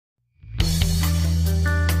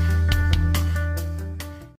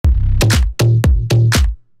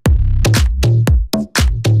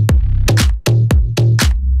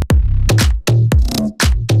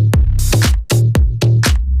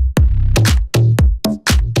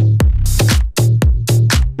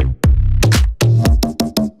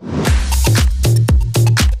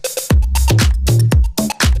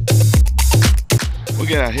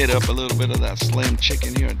hit up a little bit of that slim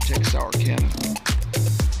chicken here in Texarkana.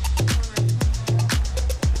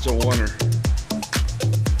 It's a winner.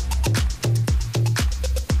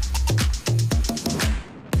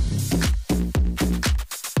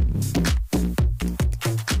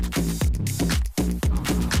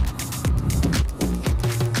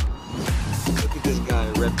 Look at this guy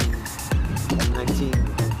repping a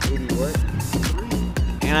 1980 what?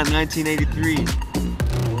 And a 1983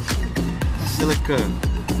 Celica.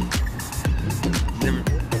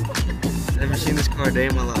 Never seen this car a day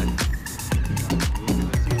in my life.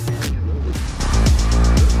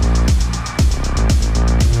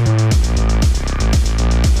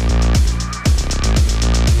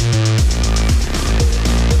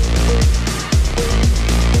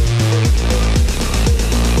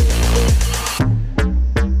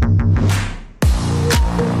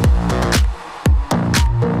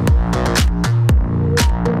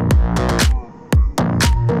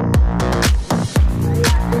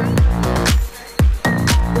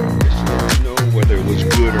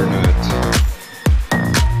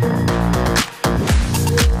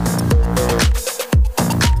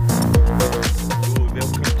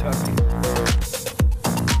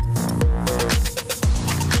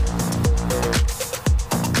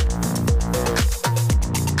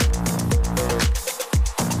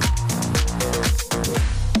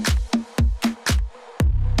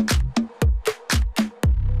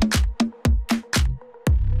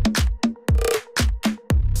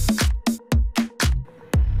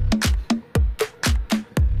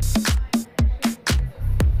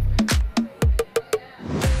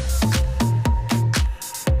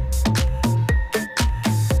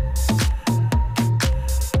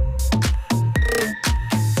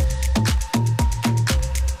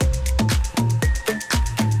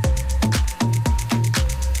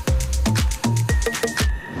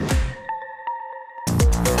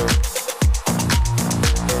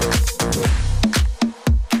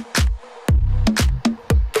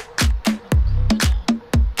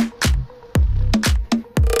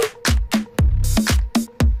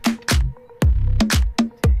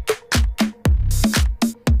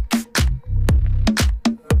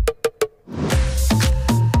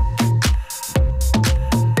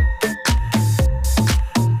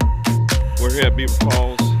 We're here at Beaver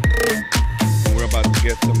Falls, and we're about to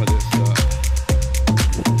get some of this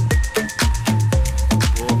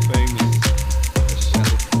world famous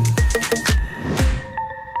Celica.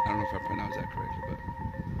 I don't know if I pronounced that correctly, but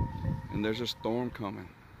and there's a storm coming,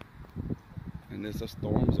 and there's a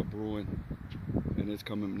storms are brewing, and it's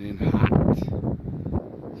coming in hot.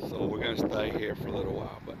 So we're gonna stay here for a little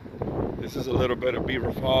while, but this is a little bit of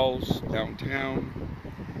Beaver Falls downtown.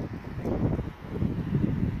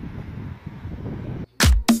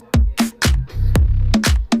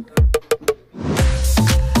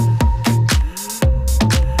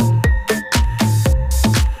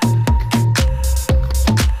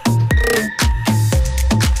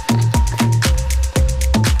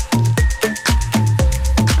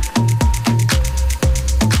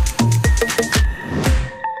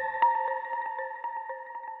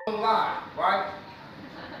 Online, right?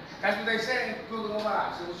 That's what they say. Google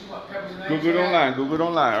online. So what you want? Peppers and onions? Google online. Google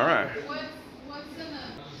online. All right. What's in it?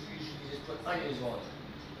 Usually just put onions on it.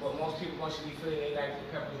 But most people want you to be clear, they like the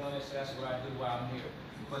peppers on it, so that's what I do while I'm here.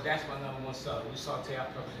 But that's my #1 seller. We saute our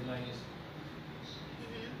peppers and onions.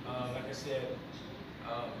 Like I said,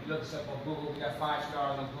 you look us up on Google. We got 5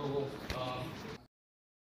 stars on Google.